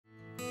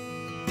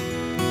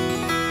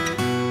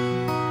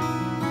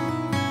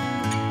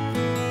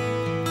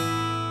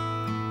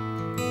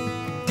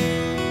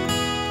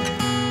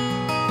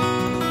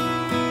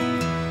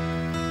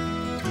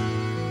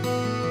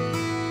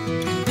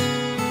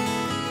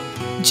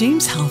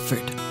James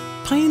Halford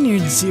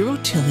pioneered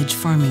zero-tillage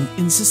farming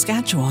in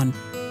Saskatchewan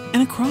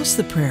and across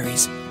the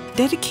prairies,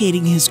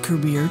 dedicating his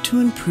career to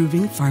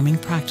improving farming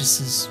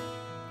practices.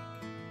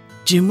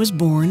 Jim was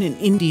born in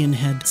Indian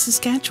Head,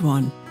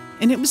 Saskatchewan,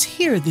 and it was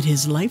here that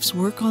his life's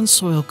work on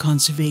soil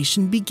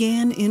conservation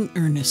began in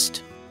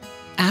earnest.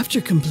 After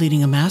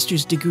completing a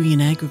master's degree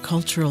in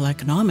agricultural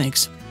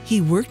economics,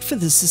 he worked for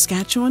the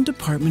Saskatchewan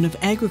Department of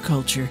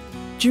Agriculture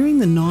during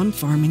the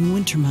non-farming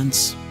winter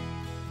months.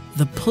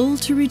 The pull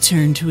to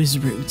return to his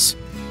roots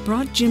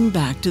brought Jim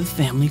back to the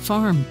family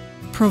farm,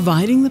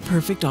 providing the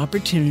perfect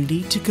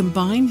opportunity to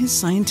combine his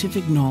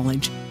scientific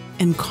knowledge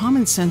and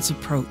common sense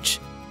approach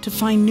to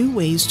find new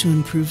ways to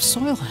improve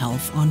soil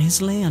health on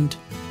his land.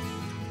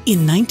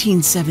 In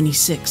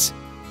 1976,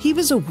 he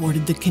was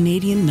awarded the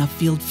Canadian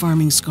Nuffield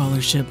Farming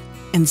Scholarship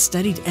and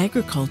studied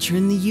agriculture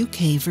in the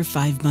UK for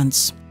 5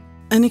 months,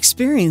 an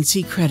experience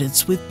he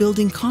credits with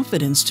building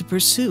confidence to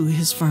pursue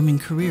his farming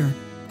career.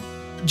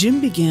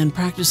 Jim began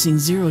practicing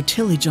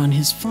zero-tillage on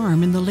his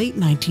farm in the late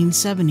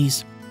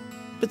 1970s,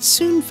 but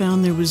soon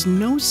found there was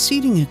no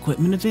seeding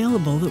equipment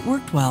available that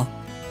worked well.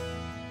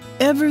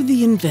 Ever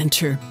the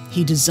inventor,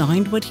 he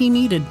designed what he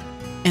needed,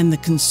 and the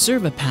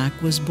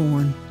ConservaPack was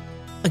born,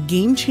 a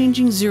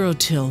game-changing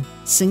zero-till,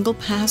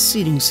 single-pass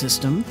seeding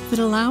system that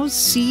allows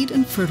seed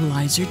and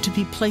fertilizer to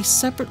be placed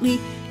separately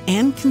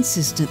and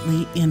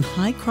consistently in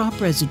high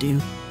crop residue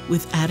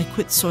with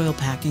adequate soil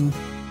packing.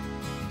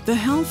 The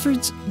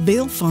Halfords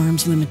Vale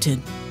Farms Limited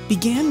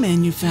began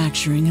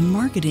manufacturing and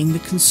marketing the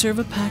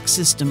ConservaPack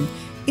system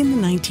in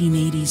the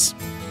 1980s.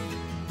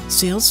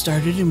 Sales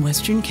started in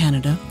Western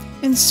Canada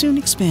and soon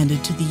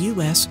expanded to the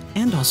US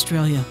and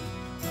Australia.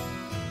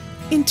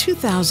 In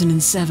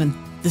 2007,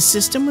 the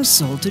system was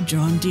sold to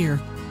John Deere,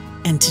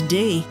 and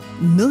today,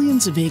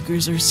 millions of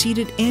acres are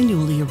seeded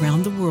annually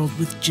around the world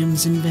with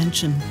Jim's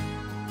invention.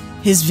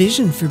 His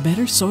vision for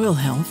better soil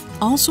health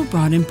also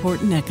brought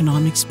important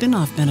economic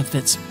spin-off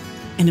benefits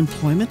and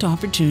employment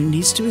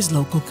opportunities to his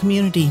local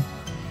community.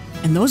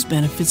 And those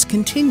benefits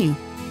continue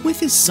with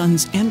his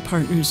sons and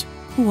partners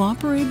who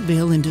operate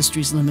Vale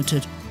Industries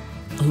Limited,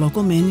 a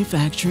local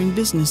manufacturing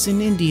business in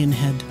Indian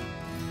Head.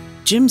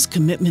 Jim's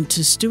commitment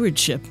to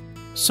stewardship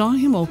saw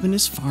him open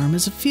his farm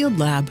as a field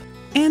lab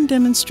and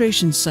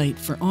demonstration site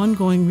for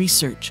ongoing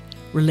research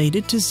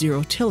related to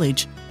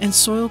zero-tillage and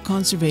soil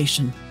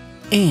conservation.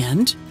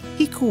 And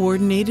he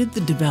coordinated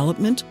the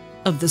development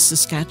of the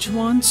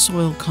Saskatchewan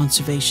Soil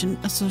Conservation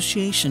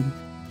Association.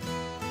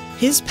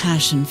 His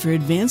passion for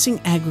advancing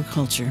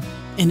agriculture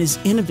and his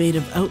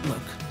innovative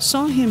outlook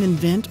saw him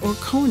invent or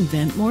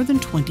co-invent more than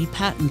 20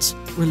 patents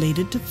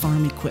related to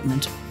farm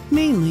equipment,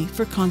 mainly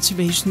for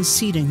conservation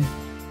seeding.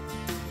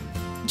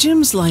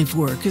 Jim's life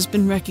work has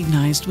been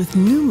recognized with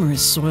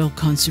numerous soil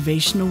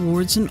conservation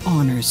awards and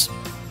honors,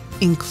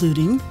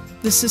 including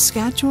the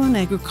Saskatchewan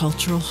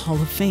Agricultural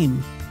Hall of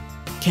Fame,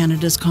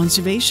 Canada's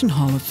Conservation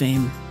Hall of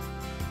Fame,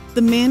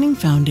 the Manning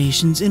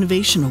Foundation's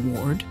Innovation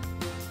Award,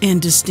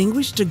 and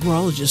Distinguished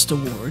Agrologist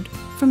Award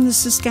from the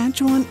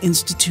Saskatchewan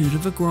Institute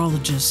of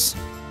Agrologists.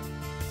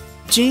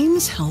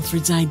 James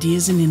Halford's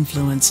ideas and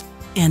influence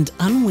and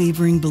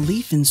unwavering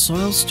belief in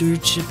soil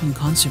stewardship and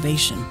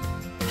conservation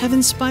have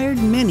inspired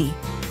many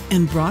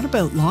and brought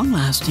about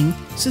long-lasting,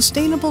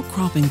 sustainable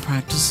cropping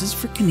practices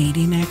for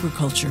Canadian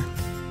agriculture.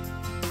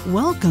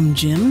 Welcome,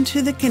 Jim,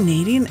 to the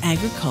Canadian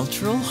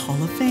Agricultural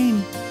Hall of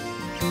Fame.